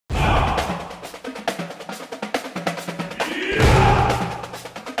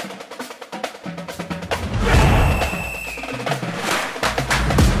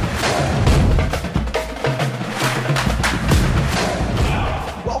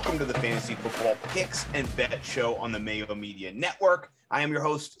to the Fantasy Football Picks and Bet Show on the Mayo Media Network. I am your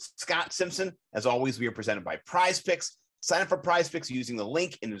host, Scott Simpson. As always, we are presented by Prize Picks. Sign up for Prize Picks using the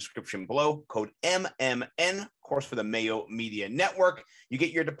link in the description below, code MMN, of course, for the Mayo Media Network. You get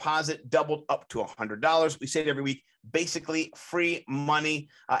your deposit doubled up to $100. We say it every week, basically free money.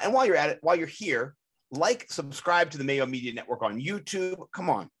 And while you're at it, while you're here, subscribe to the Mayo Media Network on YouTube. Come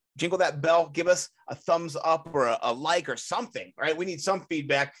on, jingle that bell, give us a thumbs up or a like or something, right? We need some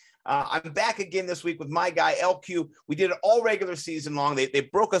feedback. I'm back again this week with my guy, LQ. We did it all regular season long. They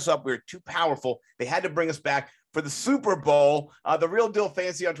broke us up. We were too powerful. They had to bring us back for the Super Bowl. The Real Deal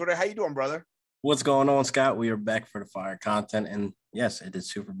Fantasy on Twitter. How you doing, brother? What's going on, Scott? We are back for the fire content. And yes, it is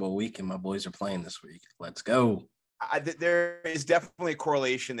Super Bowl week, and my boys are playing this week. Let's go. There is definitely a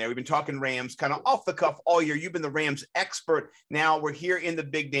correlation there. We've been talking Rams kind of off the cuff all year. You've been the Rams expert. Now we're here in the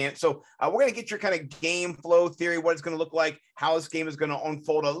big dance. So we're going to get your kind of game flow theory, what it's going to look like, how this game is going to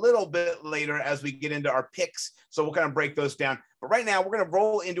unfold a little bit later as we get into our picks. So we'll kind of break those down. But right now, we're going to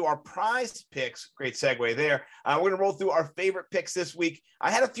roll into our prize picks. Great segue there. We're going to roll through our favorite picks this week.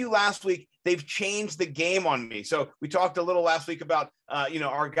 I had a few last week. They've changed the game on me. So we talked a little last week about,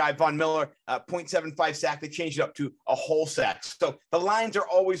 our guy Von Miller, 0.75 sack. They changed it up to a whole sack. So the lines are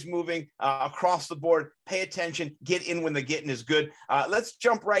always moving across the board. Pay attention. Get in when the getting is good. Let's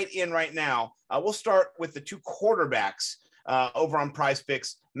jump right in right now. We'll start with the two quarterbacks over on Prize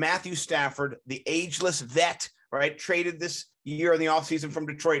Picks. Matthew Stafford, the ageless vet, right? Traded this year in the offseason from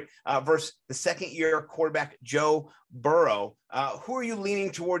Detroit versus the second-year quarterback, Joe Burrow. Who are you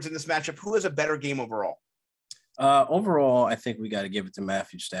leaning towards in this matchup? Who has a better game overall? Overall, I think we got to give it to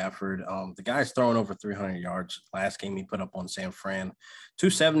Matthew Stafford. The guy's throwing over 300 yards. Last game he put up on San Fran.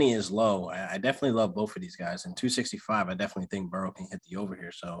 270 is low. I definitely love both of these guys. And 265, I definitely think Burrow can hit the over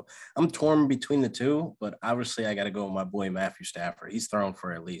here. So I'm torn between the two, but obviously I got to go with my boy Matthew Stafford. He's thrown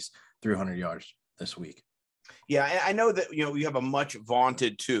for at least 300 yards this week. Yeah, I know that, you have a much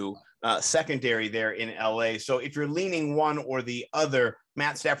vaunted secondary there in LA. So if you're leaning one or the other,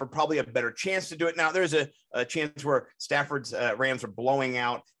 Matt Stafford probably a better chance to do it. Now there's a chance where Stafford's Rams are blowing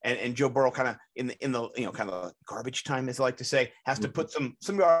out and Joe Burrow kind of in the kind of garbage time, as I like to say, has to put some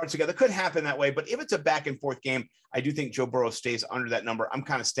yards together. Could happen that way, but if it's a back and forth game, I do think Joe Burrow stays under that number. I'm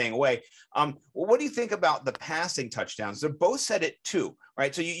kind of staying away. What do you think about the passing touchdowns? They're both set at 2,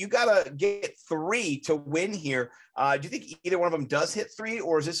 right? So you got to get 3 to win here. Do you think either one of them does hit 3,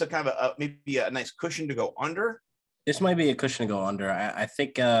 or is this a kind of maybe a nice cushion to go under? This might be a cushion to go under. I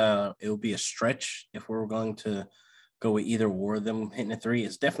think it will be a stretch if we're going to go with either or of them hitting a 3.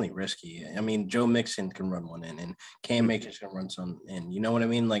 It's definitely risky. I mean, Joe Mixon can run one in, and Cam Akers can run some in. You know what I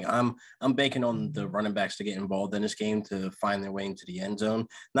mean? Like I'm banking on the running backs to get involved in this game to find their way into the end zone.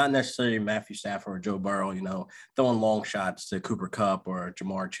 Not necessarily Matthew Stafford or Joe Burrow, throwing long shots to Cooper Kupp or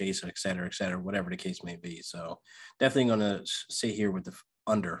Jamar Chase, et cetera, whatever the case may be. So definitely going to sit here with the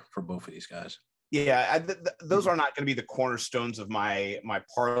under for both of these guys. Yeah, those are not going to be the cornerstones of my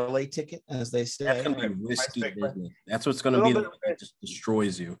parlay ticket, as they say. That's going to be risky business. That's what's going to be that just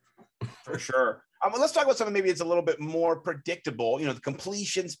destroys you. For sure. Let's talk about something maybe it's a little bit more predictable. The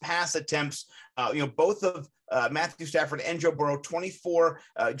completions, pass attempts, both of Matthew Stafford and Joe Burrow, 24.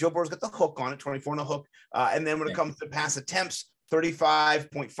 Joe Burrow's got the hook on it, 24 on the hook. And then when it comes to pass attempts,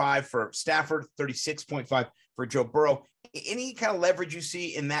 35.5 for Stafford, 36.5 for Joe Burrow. Any kind of leverage you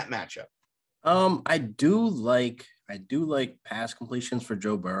see in that matchup? I do like pass completions for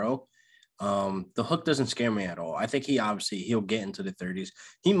Joe Burrow. The hook doesn't scare me at all. I think he'll get into the 30s.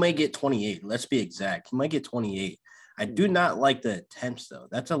 He might get 28. Let's be exact. He might get 28. I do not like the attempts though.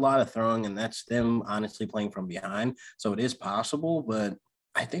 That's a lot of throwing, and that's them honestly playing from behind. So it is possible, but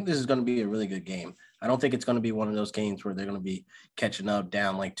I think this is going to be a really good game. I don't think it's going to be one of those games where they're going to be catching up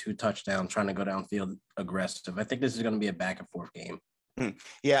down like 2 touchdowns, trying to go downfield aggressive. I think this is going to be a back and forth game.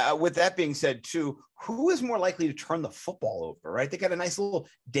 Yeah. With that being said, too, who is more likely to turn the football over, right? They got a nice little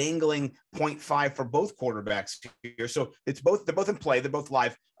dangling 0.5 for both quarterbacks here. So they're both in play. They're both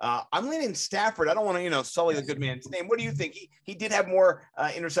live. I'm leaning Stafford. I don't want to, sully the good man's name. What do you think? He did have more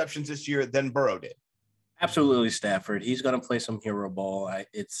interceptions this year than Burrow did. Absolutely, Stafford. He's going to play some hero ball.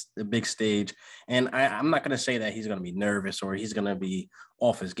 It's the big stage. And I'm not going to say that he's going to be nervous or he's going to be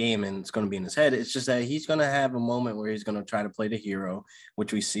off his game and it's going to be in his head. It's just that he's going to have a moment where he's going to try to play the hero,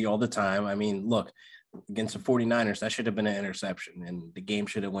 which we see all the time. I mean, look, against the 49ers, that should have been an interception and the game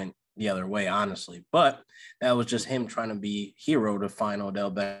should have went the other way, honestly. But that was just him trying to be hero to find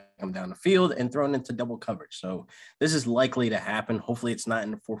Odell Beckham down the field and thrown into double coverage. So this is likely to happen. Hopefully it's not in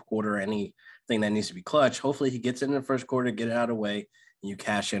the fourth quarter or anything that needs to be clutch. Hopefully he gets it in the first quarter, get it out of the way, and you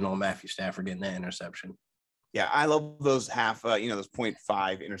cash in on Matthew Stafford getting that interception. Yeah, I love those half, those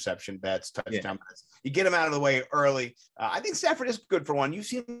 0.5 interception bets, touchdown bets. You get them out of the way early. I think Stafford is good for one. You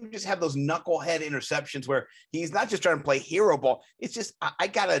see him just have those knucklehead interceptions where he's not just trying to play hero ball. It's just, I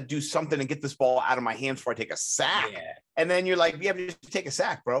got to do something and get this ball out of my hands before I take a sack. Yeah. And then you're like, yeah, just take a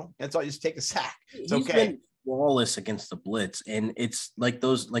sack, bro. That's all. Just take a sack. It's He's okay. Been flawless against the blitz. And it's like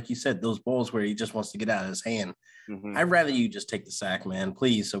those, like you said, those balls where he just wants to get out of his hand. Mm-hmm. I'd rather you just take the sack, man,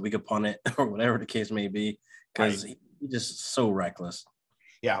 please, so we could punt it or whatever the case may be. Because he's just so reckless.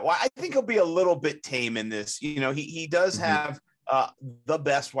 Yeah, well, I think he'll be a little bit tame in this. He does have the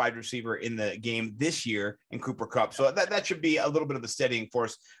best wide receiver in the game this year in Cooper Kupp. So that should be a little bit of a steadying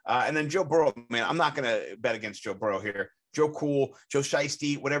force. And then Joe Burrow, man, I'm not going to bet against Joe Burrow here. Joe Cool, Joe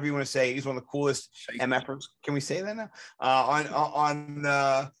Shiesty, whatever you want to say. He's one of the coolest MFers. Can we say that now? On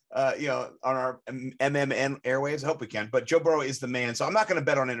our MMN airwaves. I hope we can. But Joe Burrow is the man. So I'm not going to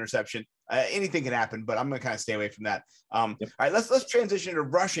bet on interception. Anything can happen, but I'm going to kind of stay away from that. All right, let's transition to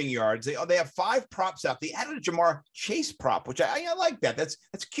rushing yards. They have 5 props out. They added a Jamar Chase prop, which I like that. That's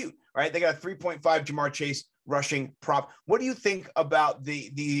cute. All right, they got a 3.5 Jamar Chase rushing prop. What do you think about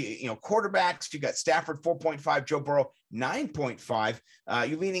the quarterbacks? You got Stafford 4.5, Joe Burrow 9.5.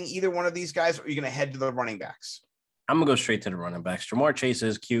 You leaning either one of these guys, or are you going to head to the running backs? I'm gonna go straight to the running backs. Jamar Chase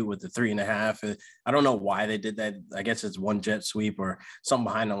is cute with the 3.5. I don't know why they did that. I guess it's one jet sweep or something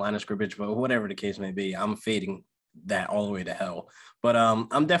behind the line of scrimmage, but whatever the case may be, I'm fading that all the way to hell. But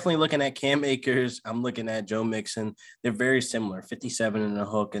I'm definitely looking at Cam Akers. I'm looking at Joe Mixon. They're very similar, 57 in the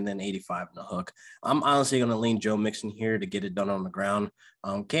hook and then 85 in the hook. I'm honestly going to lean Joe Mixon here to get it done on the ground.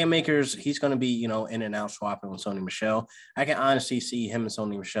 Cam Akers, he's going to be, in and out swapping with Sony Michel. I can honestly see him and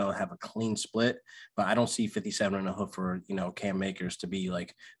Sony Michel have a clean split, but I don't see 57 in the hook for, Cam Akers to be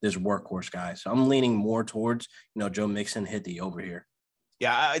like this workhorse guy. So I'm leaning more towards, Joe Mixon hit the over here.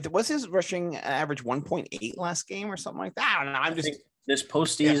 Yeah, was his rushing average 1.8 last game or something like that? I don't know. I think this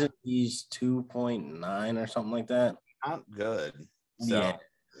postseason he's 2.9 or something like that. Not good. So, yeah,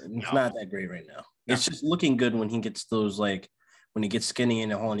 it's not that great right now. No. It's just looking good when he gets those, like when he gets skinny in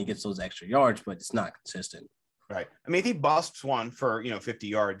the hole and he gets those extra yards, but it's not consistent. Right. I mean, if he busts one for 50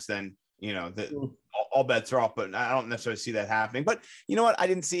 yards, then all bets are off, but I don't necessarily see that happening. But you know what? I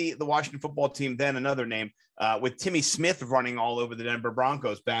didn't see the Washington football team, then another name, with Timmy Smith running all over the Denver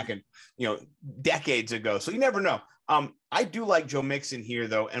Broncos back in, decades ago. So you never know. I do like Joe Mixon here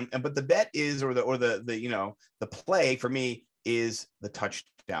though. But the bet is, or the play for me is the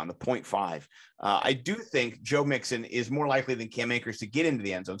touchdown, the 0.5. I do think Joe Mixon is more likely than Cam Akers to get into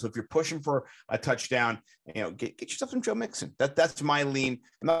the end zone. So if you're pushing for a touchdown, get yourself some Joe Mixon. That's my lean.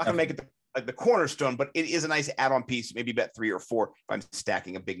 I'm not going to make it the cornerstone, but it is a nice add-on piece. Maybe bet 3 or 4 if I'm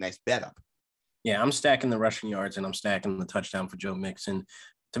stacking a big, nice bet up. Yeah, I'm stacking the rushing yards and I'm stacking the touchdown for Joe Mixon.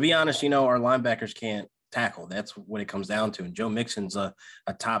 To be honest, our linebackers can't tackle. That's what it comes down to. And Joe Mixon's a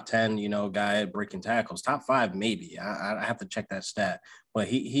top 10, guy breaking tackles. Top 5, maybe. I have to check that stat. But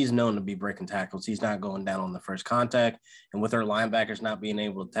he's known to be breaking tackles. He's not going down on the first contact. And with our linebackers not being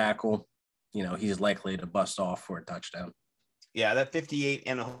able to tackle, he's likely to bust off for a touchdown. Yeah, that 58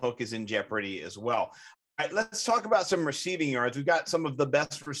 and a hook is in jeopardy as well. All right, let's talk about some receiving yards. We've got some of the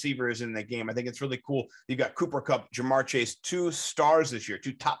best receivers in the game. I think it's really cool. You've got Cooper Kupp, Jamar Chase, 2 stars this year,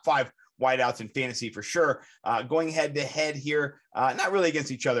 2 top 5 wideouts in fantasy for sure. Going head to head here, not really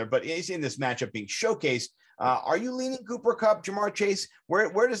against each other, but in this matchup being showcased. Are you leaning Cooper Kupp, Jamar Chase?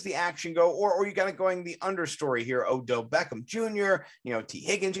 Where does the action go? Or are you kind of going the understory here? Odell Beckham Jr., T.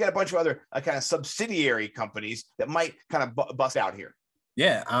 Higgins. You got a bunch of other kind of subsidiary companies that might kind of bust out here.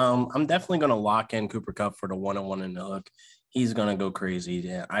 Yeah, I'm definitely going to lock in Cooper Kupp for the 1-on-1 in the hook. He's going to go crazy.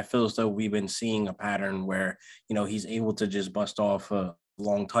 Yeah, I feel as though we've been seeing a pattern where, he's able to just bust off a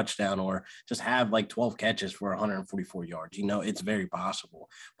long touchdown or just have like 12 catches for 144 yards. It's very possible.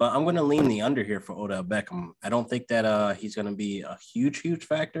 But I'm going to lean the under here for Odell Beckham. I don't think that he's going to be a huge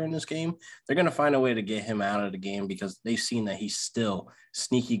factor in this game. They're going to find a way to get him out of the game because they've seen that he's still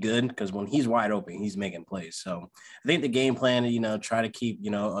sneaky good because when he's wide open, he's making plays. So I think the game plan, try to keep,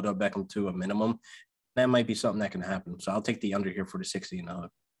 Odell Beckham to a minimum. That might be something that can happen. So I'll take the under here for the 60 and a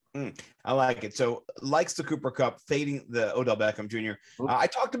hook. I like it. So likes the Cooper Kupp, fading the Odell Beckham Jr. I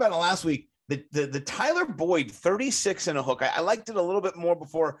talked about it last week. The Tyler Boyd 36 and a hook. I liked it a little bit more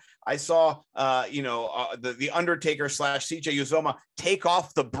before I saw the Undertaker / CJ Uzoma take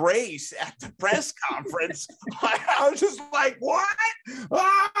off the brace at the press conference. I was just like, what?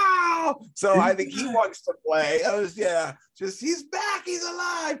 Wow! So I think he wants to play. He's back. He's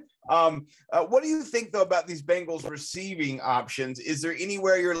alive. What do you think though about these Bengals receiving options? Is there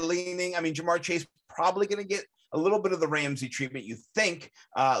anywhere you're leaning? I mean, Jamar Chase probably going to get a little bit of the Ramsey treatment, you think,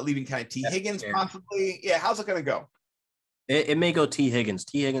 leaving kind of T. Higgins possibly. Yeah, how's it going to go? It may go T. Higgins.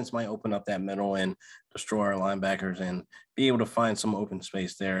 T. Higgins might open up that middle and destroy our linebackers and be able to find some open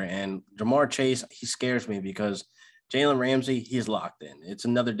space there. And Jamar Chase, he scares me because Jalen Ramsey, he's locked in. It's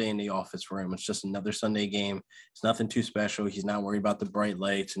another day in the office for him. It's just another Sunday game. It's nothing too special. He's not worried about the bright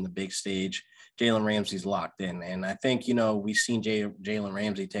lights and the big stage. Jalen Ramsey's locked in. And I think, we've seen Jalen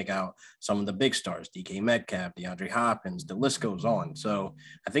Ramsey take out some of the big stars, DK Metcalf, DeAndre Hopkins, the list goes on. So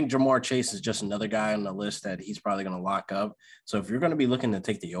I think Jamar Chase is just another guy on the list that he's probably going to lock up. So if you're going to be looking to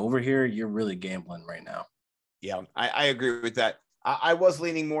take the over here, you're really gambling right now. Yeah, I agree with that. I was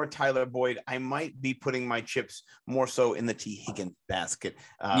leaning more Tyler Boyd. I might be putting my chips more so in the T. Higgins basket.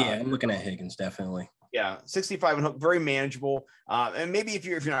 Yeah, I'm looking at Higgins, definitely. Yeah, 65 and hook, very manageable. And maybe if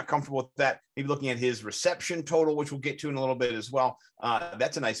you're not comfortable with that, maybe looking at his reception total, which we'll get to in a little bit as well.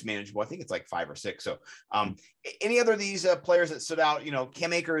 That's a nice manageable. I think it's like 5 or 6. So any other of these players that stood out,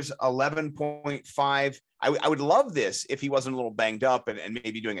 Cam Akers, 11.5. I would love this if he wasn't a little banged up and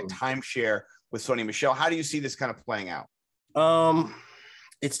maybe doing a timeshare with Sony Michel. How do you see this kind of playing out?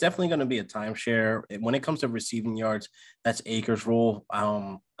 It's definitely going to be a timeshare. When it comes to receiving yards, that's Akers' role.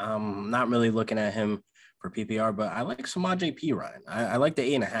 I'm not really looking at him for PPR, but I like Samaj P. Ryan. I like the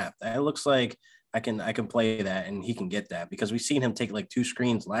 8.5. That looks like I can play that and he can get that because we've seen him take like 2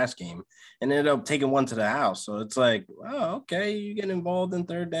 screens last game and ended up taking one to the house. So it's like, oh, okay, you get involved in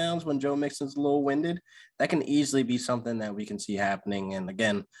third downs when Joe Mixon's a little winded. That can easily be something that we can see happening. And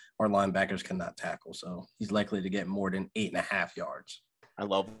again, our linebackers cannot tackle. So he's likely to get more than 8.5 yards. I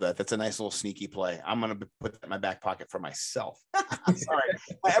love that. That's a nice little sneaky play. I'm going to put that in my back pocket for myself. Sorry.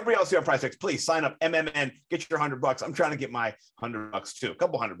 Everybody else here on PrizePicks, please sign up MMN, get your $100. I'm trying to get my $100 too. A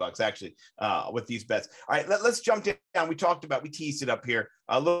couple $100 actually with these bets. All right, let's jump down. We teased it up here.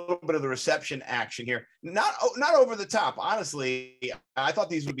 A little bit of the reception action here. Not over the top. Honestly, I thought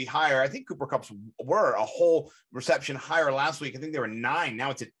these would be higher. I think Cooper Kupps were a whole reception higher last week. I think they were 9.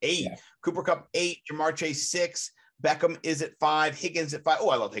 Now it's at 8. Yeah. Cooper Kupp 8, Jamar Chase 6. Beckham is at 5, Higgins at 5. Oh,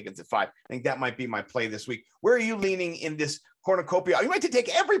 I love Higgins at 5. I think that might be my play this week. Where are you leaning in this cornucopia? You might have to take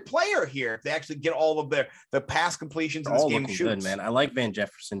every player here if they actually get all of the pass completions in this game. Good, man. I like Van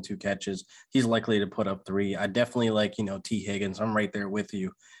Jefferson, 2 catches. He's likely to put up 3. I definitely like, T. Higgins. I'm right there with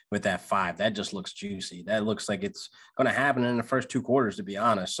you with that 5. That just looks juicy. That looks like it's going to happen in the first 2 quarters, to be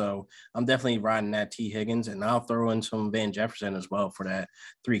honest. So I'm definitely riding that T. Higgins, and I'll throw in some Van Jefferson as well for that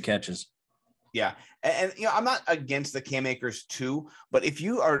 3 catches. Yeah. And I'm not against the Cam Akers too, but if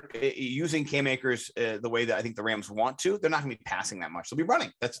you are using Cam Akers the way that I think the Rams want to, they're not going to be passing that much. They'll be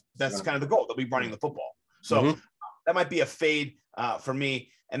running. That's kind of the goal. They'll be running the football. So that might be a fade for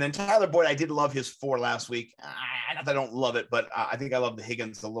me. And then Tyler Boyd, I did love his 4 last week. I don't love it, but I think I love the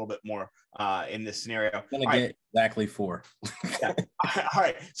Higgins a little bit more in this scenario. I'm going to get exactly 4. Yeah. All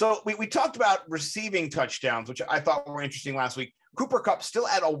right. So we talked about receiving touchdowns, which I thought were interesting last week. Cooper Kupp still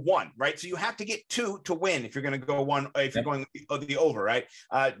at a 1, right? So you have to get 2 to win if you're going to go 1, if you're going the over, right?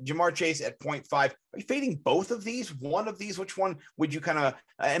 Jamar Chase at 0.5. Are you fading both of these? One of these? Which one would you kind of,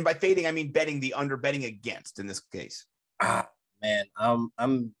 and by fading, I mean betting the under, betting against in this case? Man, I'm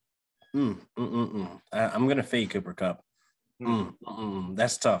going to fade Cooper Kupp.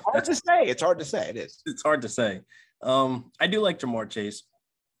 That's tough. Hard to say. It's hard to say. It is. It's hard to say. I do like Jamar Chase.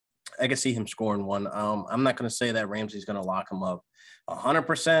 I can see him scoring 1. I'm not going to say that Ramsey's going to lock him up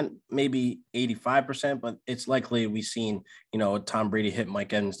 100%, maybe 85%, but it's likely we've seen, Tom Brady hit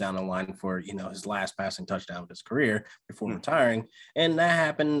Mike Evans down the line for, his last passing touchdown of his career before retiring. And that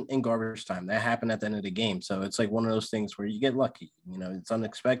happened in garbage time. That happened at the end of the game. So it's like one of those things where you get lucky, it's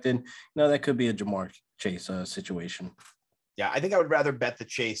unexpected. That could be a Jamar Chase situation. Yeah, I think I would rather bet the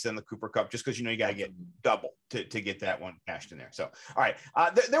Chase than the Cooper Kupp just because, you got to get double to get that one cashed in there. So, all right.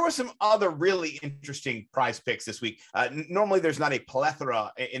 There were some other really interesting prize picks this week. Normally, there's not a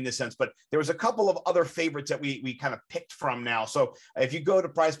plethora in this sense, but there was a couple of other favorites that we kind of picked from now. So if you go to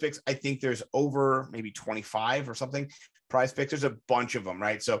prize picks, I think there's over maybe 25 or something prize picks. There's a bunch of them,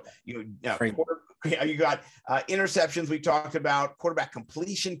 right? So, you got interceptions we talked about, quarterback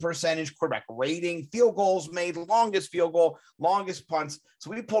completion percentage, quarterback rating, field goals made, longest field goal, longest punts.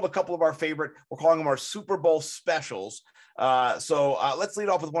 So we pulled a couple of our favorite, we're calling them our Super Bowl specials. So let's lead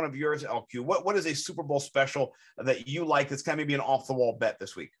off with one of yours, LQ. What is a Super Bowl special that you like that's kind of maybe an off the wall bet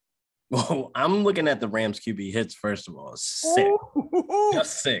this week? Well, I'm looking at the Rams QB hits, first of all. 6.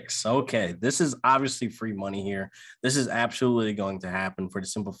 Just 6. Okay. This is obviously free money here. This is absolutely going to happen for the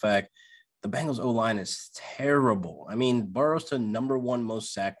simple fact the Bengals O-line is terrible. I mean, Burrow's the number one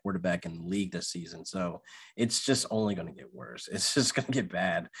most sacked quarterback in the league this season. So it's just only going to get worse. It's just going to get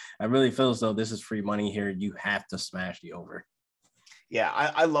bad. I really feel as though this is free money here. You have to smash the over. Yeah,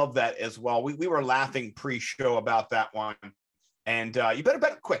 I love that as well. We were laughing pre-show about that one. And you better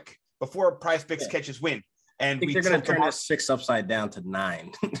bet it quick before Prize Picks catches wind. And I think they're going to turn this 6 upside down to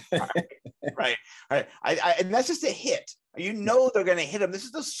 9. Right. And that's just a hit. You know they're going to hit him. This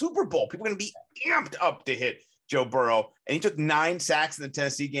is the Super Bowl. People are going to be amped up to hit Joe Burrow. And he took 9 sacks in the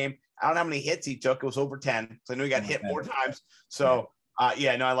Tennessee game. I don't know how many hits he took. It was over 10. So I know he got hit more times. So, I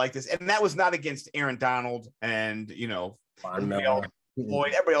like this. And that was not against Aaron Donald and,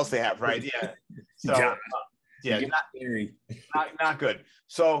 Floyd, everybody else they have, right? Yeah. So, not good.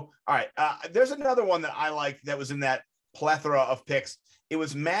 So, all right. There's another one that I like that was in that plethora of picks. It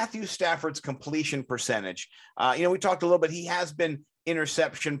was Matthew Stafford's completion percentage. We talked a little bit. He has been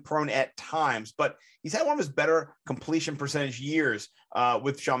interception prone at times, but he's had one of his better completion percentage years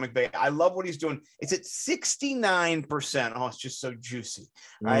with Sean McVay. I love what he's doing. It's at 69%. Oh, it's just so juicy.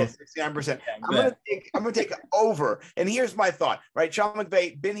 Right, 69%. I'm gonna take over. And here's my thought. Right, Sean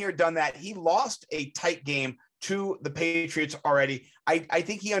McVay, been here, done that. He lost a tight game to the Patriots already. I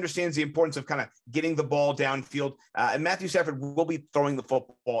think he understands the importance of kind of getting the ball downfield. And Matthew Stafford will be throwing the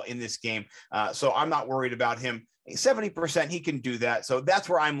football in this game. So I'm not worried about him. 70%, he can do that. So that's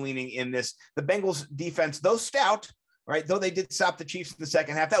where I'm leaning in this. The Bengals defense, though stout, right? Though they did stop the Chiefs in the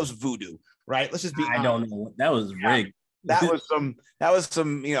second half, that was voodoo, right? Let's just be honest. I don't know. That was rigged. That was some, I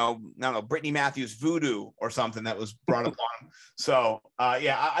don't know, Brittany Matthews voodoo or something that was brought upon him. So,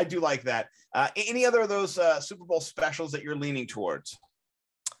 I do like that. Any other of those Super Bowl specials that you're leaning towards?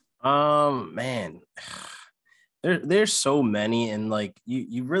 Man, there's so many. And like,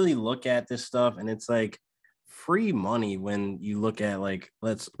 you really look at this stuff and it's like free money when you look at like,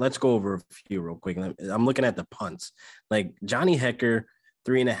 let's go over a few real quick. I'm looking at the punts, like Johnny Hecker,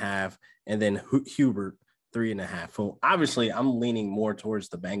 3.5, and then Hubert, 3.5. So obviously I'm leaning more towards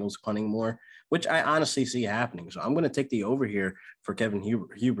the Bengals punting more, which I honestly see happening. So I'm going to take the over here for Kevin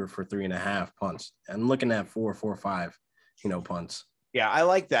Huber for 3.5 punts. I'm looking at 4.5, punts. Yeah, I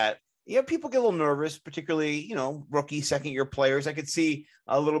like that. Yeah, people get a little nervous, particularly, rookie, second-year players. I could see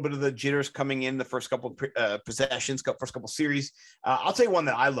a little bit of the jitters coming in the first couple possessions, first couple series. I'll tell you one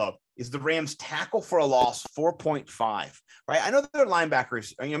that I love is the Rams tackle for a loss, 4.5, right? I know their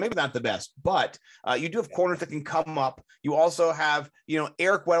linebackers, maybe not the best, but you do have corners that can come up. You also have,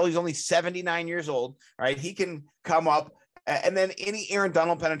 Eric Weddle. He's only 79 years old, right? He can come up. And then any Aaron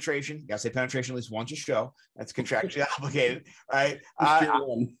Donald penetration, you got to say penetration at least once a show. That's contractually obligated, right?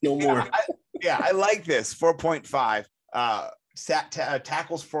 No more. I like this 4.5.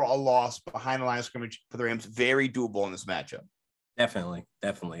 Tackles for a loss behind the line of scrimmage for the Rams. Very doable in this matchup. Definitely.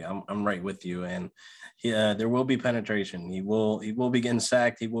 I'm right with you. And there will be penetration. He will be getting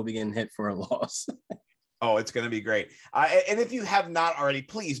sacked. He will be getting hit for a loss. Oh, it's going to be great. And if you have not already,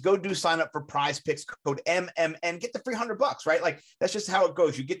 please go sign up for Prize Picks code MMN, get the free $100, right? Like that's just how it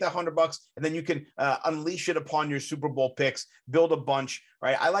goes. You get that $100 and then you can unleash it upon your Super Bowl picks, build a bunch,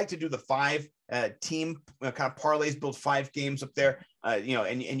 right? I like to do the 5 team kind of parlays, build 5 games up there, and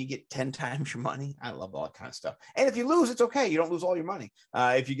you get 10 times your money. I love all that kind of stuff. And if you lose, it's okay. You don't lose all your money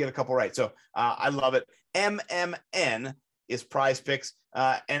if you get a couple right. So I love it. MMN is Prize Picks.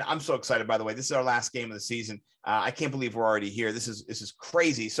 And I'm so excited, by the way. This is our last game of the season. I can't believe we're already here. This is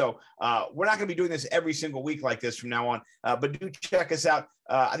crazy. So we're not going to be doing this every single week like this from now on, but do check us out.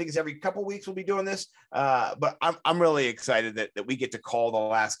 I think it's every couple weeks we'll be doing this, but I'm really excited that we get to call the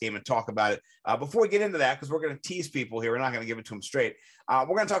last game and talk about it. Before we get into that, because we're going to tease people here, we're not going to give it to them straight. We're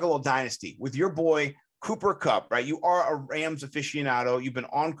going to talk a little Dynasty with your boy, Cooper Kupp, right? You are a Rams aficionado. You've been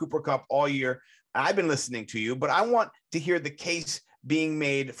on Cooper Kupp all year. I've been listening to you, but I want to hear the case being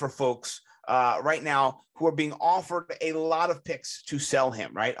made for folks right now who are being offered a lot of picks to sell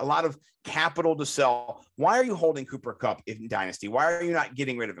him, right? A lot of capital to sell. Why are you holding Cooper Kupp in Dynasty? Why are you not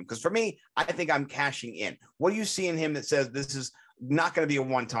getting rid of him? Because for me, I think I'm cashing in. What do you see in him that says this is not going to be a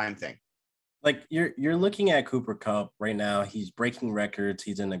one-time thing? Like you're looking at Cooper Kupp right now. He's breaking records.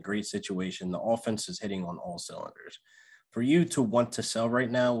 He's in a great situation. The offense is hitting on all cylinders. For you to want to sell right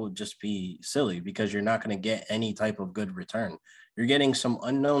now will just be silly because you're not going to get any type of good return. You're getting some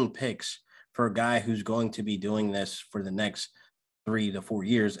unknown picks for a guy who's going to be doing this for the next 3 to 4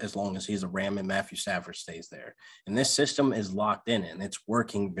 years, as long as he's a Ram and Matthew Stafford stays there. And this system is locked in and it's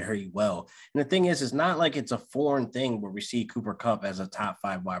working very well. And the thing is, it's not like it's a foreign thing where we see Cooper Kupp as a top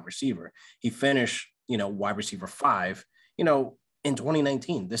 5 wide receiver. He finished, wide receiver 5, in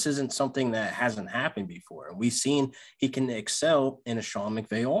 2019. This isn't something that hasn't happened before. We've seen he can excel in a Sean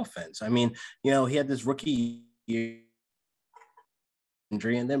McVay offense. I mean, he had this rookie year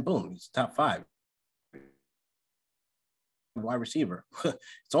injury, and then boom, he's top 5 wide receiver.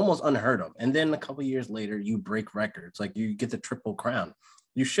 It's almost unheard of. And then a couple of years later, you break records. Like, you get the triple crown.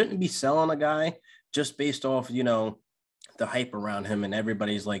 You shouldn't be selling a guy just based off, the hype around him and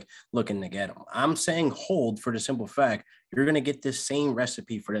everybody's like looking to get him. I'm saying hold for the simple fact you're going to get this same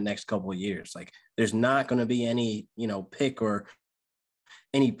recipe for the next couple of years. Like, there's not going to be any, pick or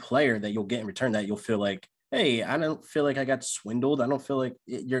any player that you'll get in return that you'll feel like, hey, I don't feel like I got swindled. I don't feel like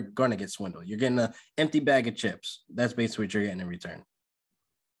you're going to get swindled. You're getting an empty bag of chips. That's basically what you're getting in return.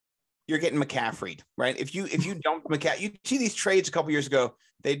 You're getting McCaffrey, right? If you dump McCaffrey, you see these trades a couple years ago,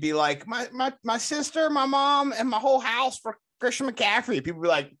 they'd be like, my sister, my mom, and my whole house for Christian McCaffrey. People be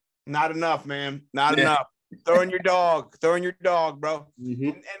like, not enough, man, not enough. Throwing your dog, bro. Mm-hmm.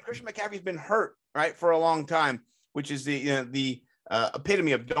 And Christian McCaffrey's been hurt, right, for a long time, which is the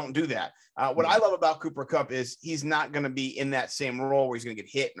epitome of don't do that. What I love about Cooper Kupp is he's not going to be in that same role where he's going to get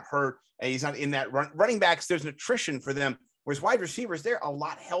hit and hurt, and he's not in that running backs. There's nutrition for them. Whereas wide receivers, they're a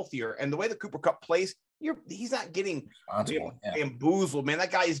lot healthier. And the way that Cooper Kupp plays, he's not getting bamboozled, man.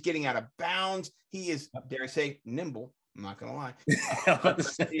 That guy is getting out of bounds. He is, dare I say, nimble. I'm not going to lie.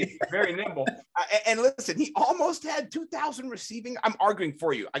 He's very nimble. And listen, he almost had 2,000 receiving. I'm arguing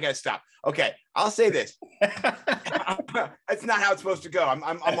for you. I got to stop. Okay, I'll say this. That's not how it's supposed to go. I'm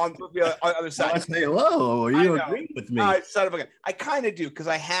on the other side. I say, hello, are you agreeing with me? Son of a gun. I kind of do because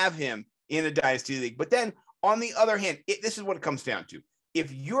I have him in a Dynasty League. But then, on the other hand, this is what it comes down to.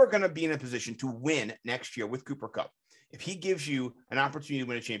 If you're going to be in a position to win next year with Cooper Kupp, if he gives you an opportunity to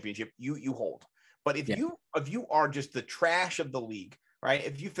win a championship, you hold. But if you are just the trash of the league, right?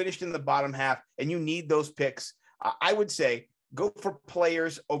 If you finished in the bottom half and you need those picks, I would say go for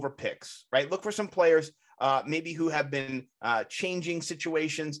players over picks, right? Look for some players maybe who have been changing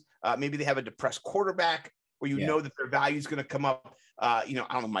situations. Maybe they have a depressed quarterback where you know that their value is going to come up. I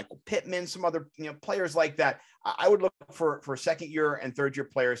don't know, Michael Pittman, some other players like that. I would look for second year and third year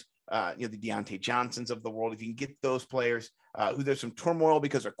players, the Deontay Johnsons of the world. If you can get those players who there's some turmoil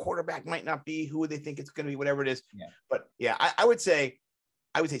because their quarterback might not be who they think it's going to be, whatever it is. Yeah. But I would say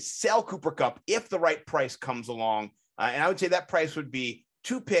sell Cooper Kupp if the right price comes along. And I would say that price would be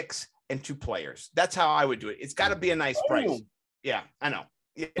 2 picks and 2 players. That's how I would do it. It's got to be a nice price. Yeah, I know.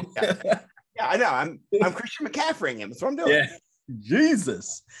 Yeah, I know. I'm Christian McCaffreying him. That's what I'm doing. Yeah.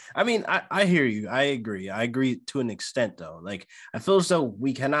 Jesus. I mean, I hear you. I agree to an extent, though. Like, I feel as though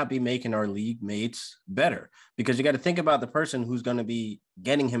we cannot be making our league mates better because you got to think about the person who's going to be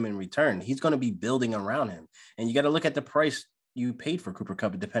getting him in return. He's going to be building around him. And you got to look at the price you paid for Cooper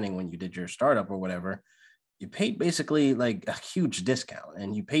Kupp, depending when you did your startup or whatever. You paid basically like a huge discount,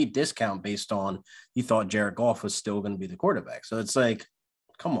 and you paid discount based on you thought Jared Goff was still going to be the quarterback. So it's like,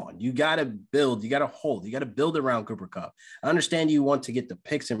 come on, you got to build, you got to hold, you got to build around Cooper Kupp. I understand you want to get the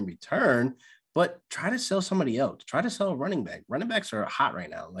picks in return, but try to sell somebody else. Try to sell a running back. Running backs are hot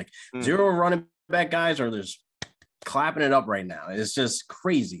right now. Like 0 running back guys are just clapping it up right now. It's just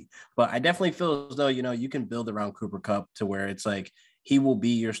crazy. But I definitely feel as though, you can build around Cooper Kupp to where it's like he will be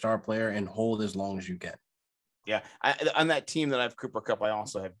your star player and hold as long as you can. Yeah, on that team that I have Cooper Kupp, I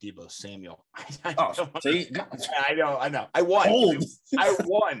also have Deebo Samuel. I know. I won. Hold. I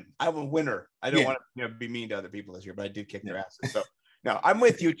won. I'm a winner. I don't want to be mean to other people this year, but I did kick their asses. So, no, I'm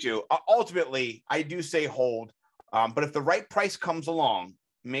with you too. Ultimately, I do say hold. But if the right price comes along,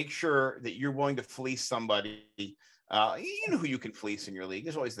 make sure that you're willing to fleece somebody. You know who you can fleece in your league.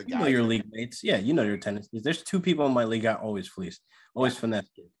 There's always the guy. Your league mates. Yeah, your tendencies. There's 2 people in my league I always fleece. Always finesse.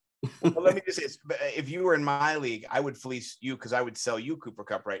 Well, let me just say, if you were in my league, I would fleece you because I would sell you Cooper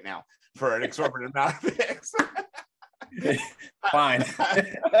Kupp right now for an exorbitant amount of picks. Fine.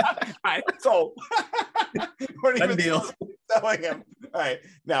 Sold. Good deal. Selling him. All right.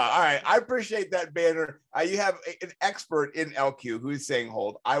 Now, all right. I appreciate that banner. You have an expert in LQ who's saying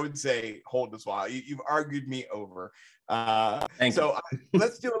hold. I would say hold as well. You've argued me over. Let's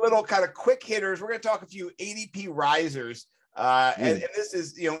do a little kind of quick hitters. We're going to talk a few ADP risers. And this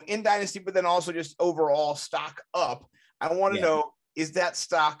is, in Dynasty, but then also just overall stock up. I want to know, is that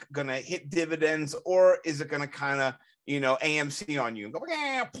stock going to hit dividends or is it going to kind of, AMC on you and go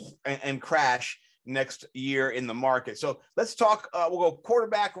and crash next year in the market? So let's talk. We'll go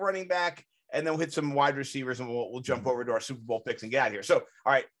quarterback, running back, and then we'll hit some wide receivers and we'll jump over to our Super Bowl picks and get out of here. So,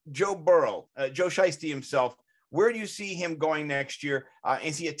 all right, Joe Burrow, Joe Shiesty himself. Where do you see him going next year?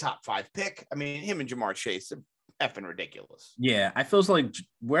 Is he a top 5 pick? I mean, him and Jamar Chase, effing ridiculous. Yeah, I feel like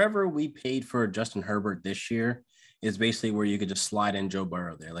wherever we paid for Justin Herbert this year, is basically where you could just slide in Joe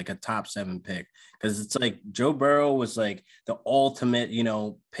Burrow there, like a top 7 pick. Because it's like Joe Burrow was like the ultimate,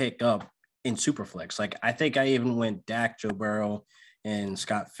 pick up in Superflex. Like I think I even went Dak, Joe Burrow, and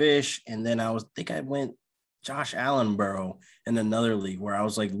Scott Fish. And then I went Josh Allen Burrow in another league where I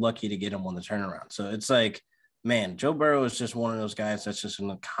was like lucky to get him on the turnaround. So it's like, man, Joe Burrow is just one of those guys that's just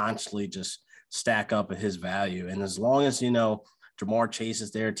going to constantly just stack up at his value. And as long as, Jamar Chase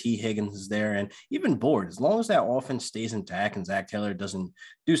is there, T. Higgins is there, and even Board, as long as that offense stays intact and Zach Taylor doesn't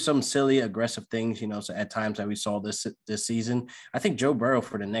do some silly aggressive things, so at times that we saw this season, I think Joe Burrow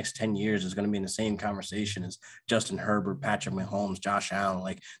for the next 10 years is going to be in the same conversation as Justin Herbert, Patrick Mahomes, Josh Allen.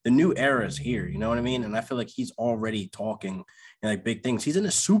 Like the new era is here, you know what I mean? And I feel like he's already talking like big things. He's in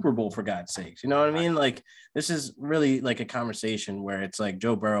a Super Bowl, for God's sakes. You know what I mean? Like this is really like a conversation where it's like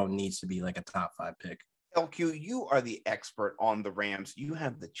Joe Burrow needs to be like a top 5 pick. LQ, you are the expert on the Rams. You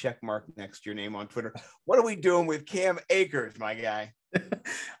have the check mark next to your name on Twitter. What are we doing with Cam Akers, my guy?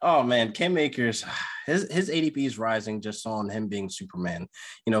 Oh man, Cam Akers, his ADP is rising just on him being Superman.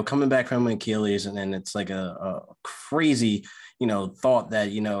 Coming back from Achilles, and then it's like a crazy, thought that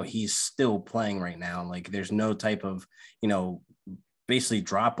he's still playing right now. Like there's no type of basically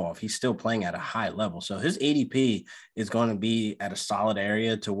drop off. He's still playing at a high level, so his ADP is going to be at a solid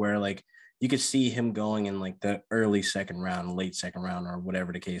area to where like you could see him going in like the early second round, late second round, or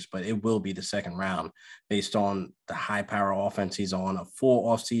whatever the case, but it will be the second round based on the high power offense he's on, a full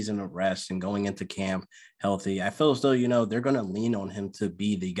offseason of rest and going into camp healthy. I feel as though, they're going to lean on him to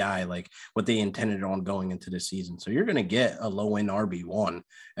be the guy, like what they intended on going into the season. So you're going to get a low end RB1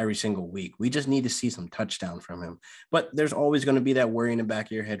 every single week. We just need to see some touchdown from him, but there's always going to be that worry in the back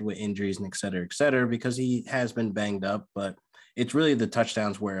of your head with injuries and et cetera, because he has been banged up, but it's really the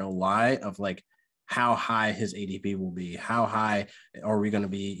touchdowns where it'll lie of like how high his ADP will be. How high are we going to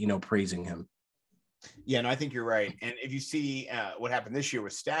be, praising him? Yeah, no, I think you're right. And if you see what happened this year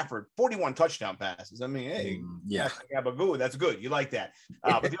with Stafford, 41 touchdown passes. I mean, hey, that's good. You like that.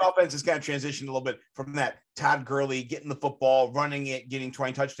 But the offense has kind of transitioned a little bit from that Todd Gurley getting the football, running it, getting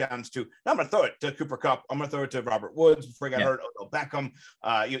 20 touchdowns to, now I'm going to throw it to Cooper Kupp. I'm going to throw it to Robert Woods before he got hurt. Odell Beckham,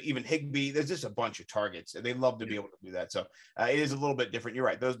 even Higbee. There's just a bunch of targets. They love to be able to do that. So it is a little bit different. You're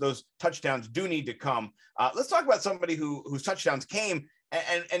right. Those touchdowns do need to come. Let's talk about somebody whose touchdowns came.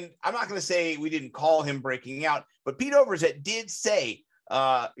 And I'm not going to say we didn't call him breaking out, but Pete Overzet did say,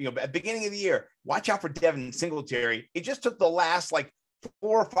 at the beginning of the year, watch out for Devin Singletary. It just took the last 4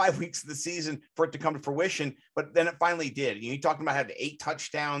 or 5 weeks of the season for it to come to fruition, but then it finally did. You're talking about having 8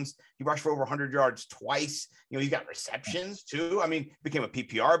 touchdowns. He rushed for over 100 yards twice. He's got receptions too. I mean, became a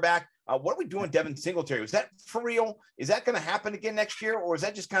PPR back. What are we doing, Devin Singletary? Was that for real? Is that going to happen again next year? Or is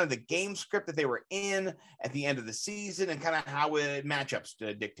that just kind of the game script that they were in at the end of the season and kind of how matchups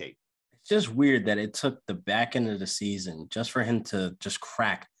dictate? It's just weird that it took the back end of the season just for him to just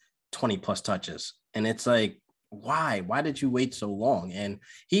crack 20 plus touches. And it's like, why did you wait so long? And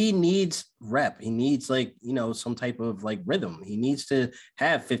he needs rep. He needs some type of rhythm. He needs to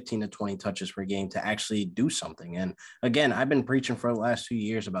have 15 to 20 touches per game to actually do something. And again, I've been preaching for the last 2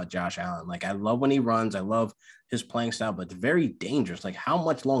 years about Josh Allen. I love when he runs. I love his playing style, but it's very dangerous. How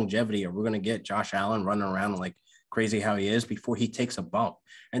much longevity are we going to get Josh Allen running around crazy how he is before he takes a bump?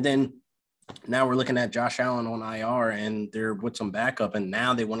 And then now we're looking at Josh Allen on IR and they're with some backup, and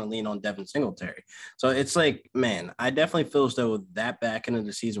now they want to lean on Devin Singletary. So it's man, I definitely feel as though that back end of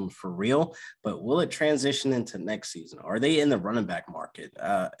the season was for real, but will it transition into next season? Are they in the running back market?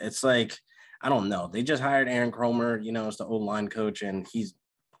 It's I don't know. They just hired Aaron Kromer, as the O-line coach, and he's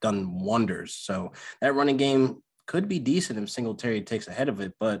done wonders. So that running game could be decent if Singletary takes ahead of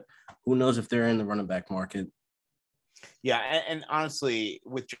it, but who knows if they're in the running back market. Yeah, and honestly,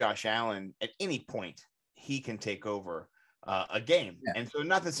 with Josh Allen, at any point, he can take over a game. Yeah. And so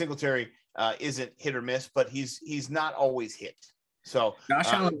not that Singletary isn't hit or miss, but he's not always hit. So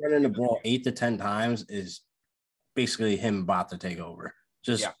Josh Allen running the ball 8 to 10 times is basically him about to take over.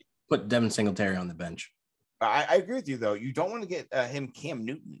 Just put Devin Singletary on the bench. I agree with you, though. You don't want to get him Cam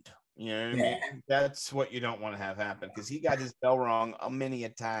Newton. You know what I mean? That's what you don't want to have happen, because he got his bell rung many a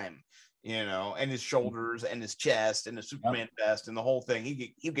time. And his shoulders and his chest and the Superman vest and the whole thing.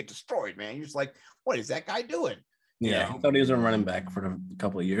 He'd get destroyed, man. You're just like, what is that guy doing? I thought he was a running back for a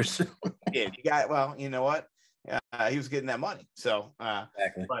couple of years. Yeah, you know what? He was getting that money. So,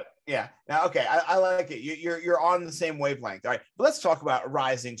 exactly. But yeah, now, okay. I like it. You're on the same wavelength. All right, but let's talk about a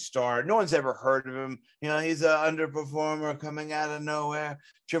rising star. No one's ever heard of him. He's an underperformer coming out of nowhere.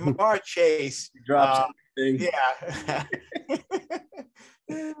 Jamar Chase. Drops everything. Yeah.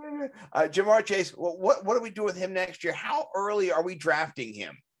 Jamar Chase, what do we do with him next year? How early are we drafting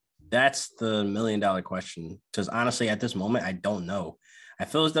him? That's the $1 million question. Because honestly, at this moment, I don't know. I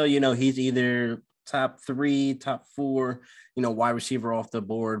feel as though, he's either top 3, top 4, wide receiver off the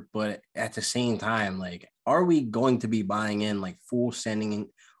board. But at the same time, like, are we going to be buying in like full sending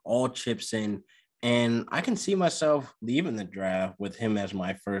all chips in? And I can see myself leaving the draft with him as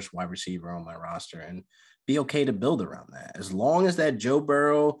my first wide receiver on my roster and be okay to build around that. As long as that Joe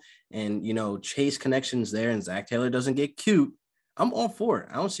Burrow and, Chase connections there and Zach Taylor doesn't get cute, I'm all for it.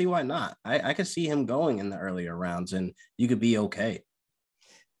 I don't see why not. I could see him going in the earlier rounds and you could be okay.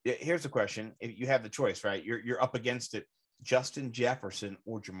 Yeah, here's the question. If you have the choice, right? You're up against it. Justin Jefferson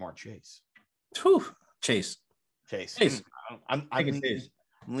or Jamar Chase? Whew. Chase. I'm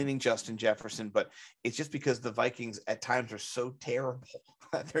leaning Justin Jefferson, but it's just because the Vikings at times are so terrible.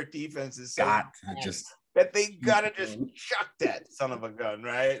 Their defense is so that they gotta just chuck that son of a gun,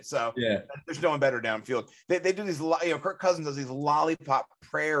 right? So yeah, there's no one better downfield. They do these, Kirk Cousins does these lollipop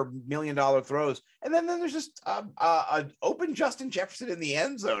prayer $1 million throws, and then there's just an open Justin Jefferson in the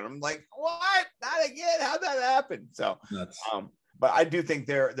end zone. I'm like, what? Not again? How'd that happen? So but I do think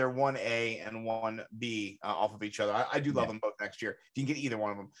they're 1A and 1B off of each other. I do love them both next year. If you can get either one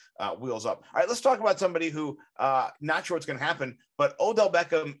of them, wheels up. All right, let's talk about somebody who not sure what's going to happen, but Odell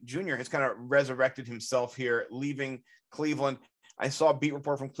Beckham Jr. has kind of resurrected himself here, leaving Cleveland. I saw a beat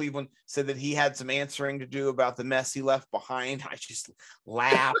report from Cleveland said that he had some answering to do about the mess he left behind. I just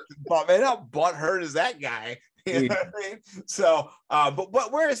laughed. Man, how butthurt is that guy? You know what I mean? So,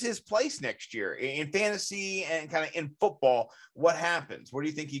 but where is his place next year in fantasy and kind of in football? What happens? Where do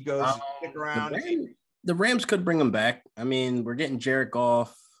you think he goes? Stick around. The Rams could bring him back. I mean, we're getting Jared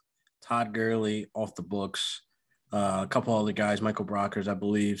Goff, Todd Gurley off the books, a couple other guys, Michael Brockers, I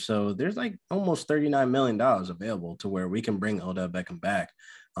believe. So there's like almost $39 million available to where we can bring Odell Beckham back.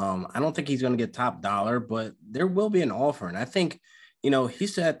 I don't think he's going to get top dollar, but there will be an offer, and I think.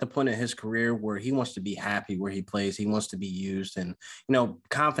 He's at the point in his career where he wants to be happy where he plays. He wants to be used and,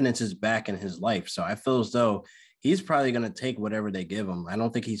 confidence is back in his life. So I feel as though he's probably going to take whatever they give him. I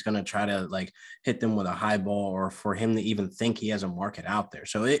don't think he's going to try to like hit them with a high ball or for him to even think he has a market out there.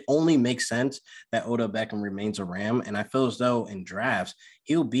 So it only makes sense that Odell Beckham remains a Ram. And I feel as though in drafts,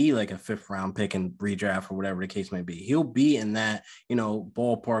 he'll be like a 5th round pick in redraft or whatever the case may be. He'll be in that,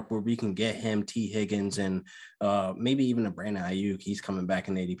 ballpark where we can get him T. Higgins and maybe even a Brandon Ayuk. He's coming back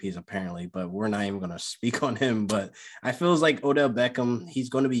in ADPs apparently, but we're not even going to speak on him. But I feel like Odell Beckham, he's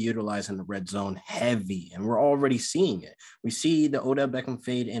going to be utilized in the red zone heavy, and we're already seeing it. We see the Odell Beckham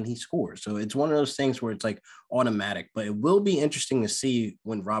fade and he scores. So it's one of those things where it's like automatic, but it will be interesting to see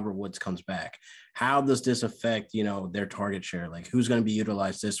when Robert Woods comes back. How does this affect, their target share? Like who's going to be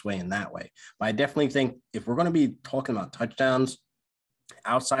utilized this way and that way? But I definitely think if we're going to be talking about touchdowns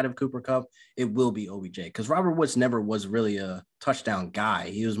outside of Cooper Kupp, it will be OBJ because Robert Woods never was really a touchdown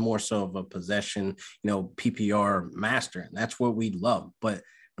guy. He was more so of a possession, PPR master. And that's what we love. But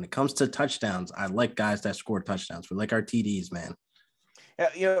when it comes to touchdowns, I like guys that score touchdowns. We like our TDs, man.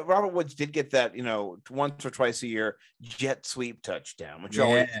 Robert Woods did get that, once or twice a year jet sweep touchdown, which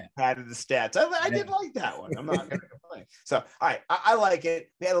always added the stats. I did like that one. I'm not going to complain. So, all right, I like it.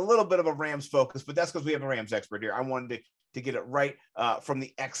 We had a little bit of a Rams focus, but that's because we have a Rams expert here. I wanted to get it right from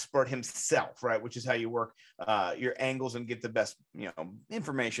the expert himself, right, which is how you work your angles and get the best,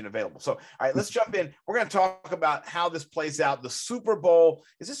 information available. So, all right, let's jump in. We're going to talk about how this plays out. The Super Bowl,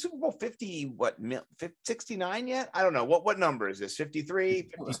 is this Super Bowl 69 yet? I don't know. What number is this? 53,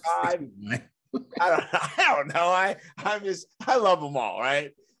 55? I don't know. I love them all,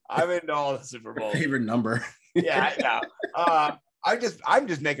 right? I'm into all the Super Bowls. Favorite number. Yeah, I know. I'm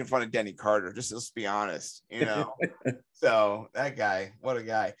just making fun of Denny Carter. Let's be honest, So that guy, what a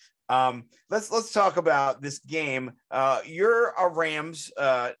guy. Let's talk about this game. You're a Rams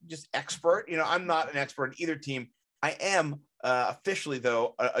just expert. I'm not an expert in either team. I am officially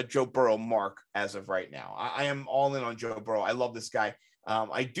though a Joe Burrow mark as of right now. I am all in on Joe Burrow. I love this guy.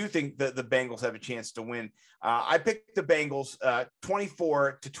 I do think that the Bengals have a chance to win. I picked the Bengals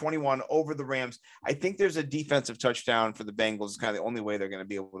 24-21 over the Rams. I think there's a defensive touchdown for the Bengals. It's kind of the only way they're going to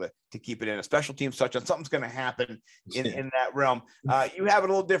be able to keep it in. A special teams touchdown. Something's going to happen in that realm. You have it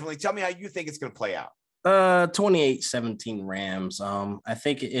a little differently. Tell me how you think it's going to play out. 28-17 Rams. I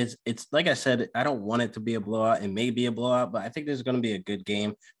think it's like I said, I don't want it to be a blowout. It may be a blowout, but I think there's going to be a good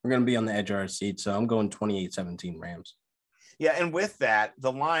game. We're going to be on the edge of our seat. So I'm going 28-17 Rams. Yeah, and with that,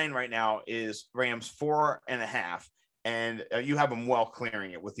 the line right now is Rams 4.5. and you have them well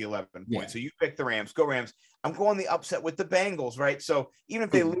clearing it with the 11 points. Yeah. So you pick the Rams. Go Rams. I'm going the upset with the Bengals, right? So even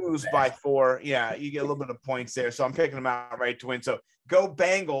if they lose by 4, yeah, you get a little bit of points there. So I'm picking them outright to win. So go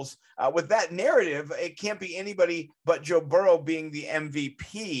Bengals. With that narrative, it can't be anybody but Joe Burrow being the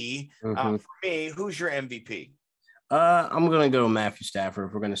MVP. For me, who's your MVP? I'm gonna go Matthew Stafford.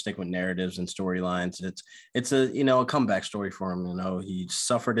 If we're gonna stick with narratives and storylines, it's a comeback story for him. He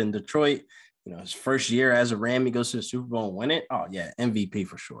suffered in Detroit. His first year as a Ram, he goes to the Super Bowl and win it. Oh yeah, MVP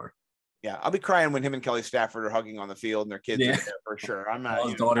for sure. Yeah, I'll be crying when him and Kelly Stafford are hugging on the field and their kids are there for sure. I'm not.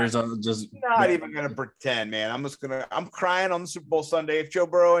 His daughters are just not even gonna pretend, man. I'm crying on the Super Bowl Sunday. If Joe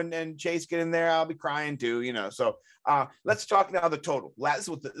Burrow and Chase get in there, I'll be crying too. So let's talk now the total. This is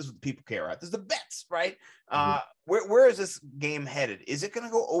what the people care about. This is the bets, right? Where is this game headed? Is it going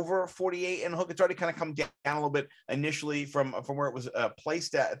to go over 48 and hook? It's already kind of come down a little bit initially from where it was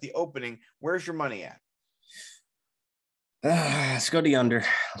placed at the opening. Where's your money at? Let's go the under.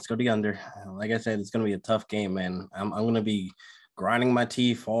 Like I said, it's going to be a tough game, man. I'm going to be grinding my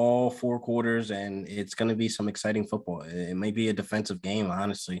teeth all 4 quarters, and it's going to be some exciting football. It may be a defensive game,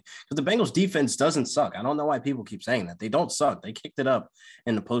 honestly, because the Bengals defense doesn't suck. I don't know why people keep saying that. They don't suck. They kicked it up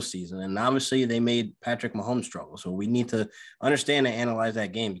in the postseason, and obviously they made Patrick Mahomes struggle. So we need to understand and analyze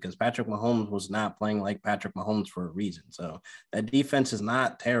that game, because Patrick Mahomes was not playing like Patrick Mahomes for a reason. So that defense is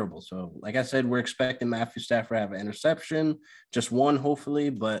not terrible. So like I said, we're expecting Matthew Stafford to have an interception, just one hopefully,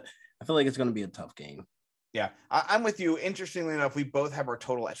 but I feel like it's going to be a tough game. Yeah, I'm with you. Interestingly enough, we both have our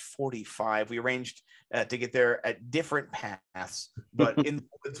total at 45. We arranged to get there at different paths, but in the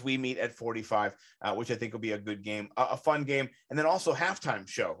woods we meet at 45, which I think will be a good game, a fun game, and then also halftime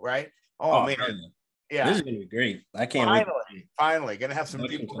show, right? Oh man, yeah, this is gonna be great. I can't wait. Finally, gonna have some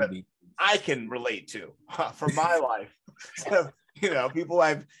people that I can relate to from my life. So, people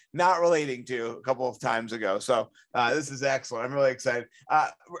I've not relating to a couple of times ago. So this is excellent. I'm really excited. A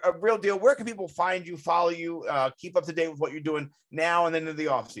real deal. Where can people find you, follow you, keep up to date with what you're doing now and then into the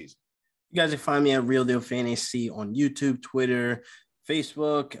off season? You guys can find me at Real Deal Fantasy on YouTube, Twitter,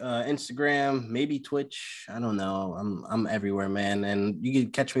 Facebook, Instagram, maybe Twitch. I don't know. I'm everywhere, man. And you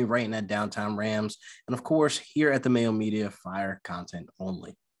can catch me writing at Downtown Rams. And of course, here at the Mayo Media, fire content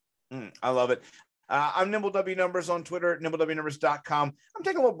only. I love it. I'm Nimble W Numbers on Twitter, nimblewnumbers.com. I'm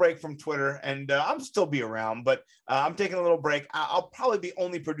taking a little break from Twitter, and I'll still be around, but I'm taking a little break. I'll probably be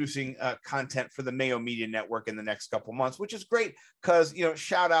only producing content for the Mayo Media Network in the next couple months, which is great because,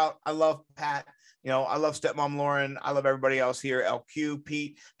 shout out. I love Pat. I love Stepmom Lauren. I love everybody else here. LQ,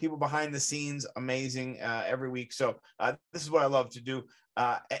 Pete, people behind the scenes, amazing every week. So this is what I love to do.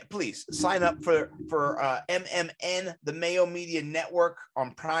 Please sign up for MMN, the Mayo Media Network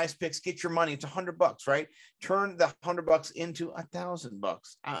on Prize Picks. Get your money. It's $100, right? Turn the $100 into $1,000.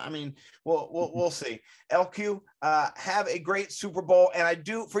 I mean, we'll see. LQ, have a great Super Bowl, and I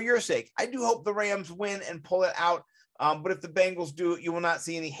do, for your sake, I do hope the Rams win and pull it out. But if the Bengals do, you will not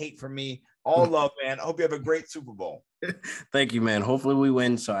see any hate from me. All love, man. I hope you have a great Super Bowl. Thank you, man. Hopefully we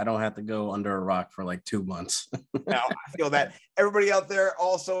win so I don't have to go under a rock for like 2 months. Now, I feel that. Everybody out there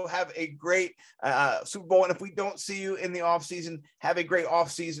also have a great Super Bowl. And if we don't see you in the offseason, have a great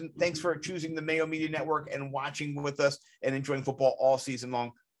offseason. Thanks for choosing the Mayo Media Network and watching with us and enjoying football all season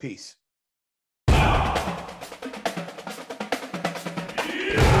long. Peace.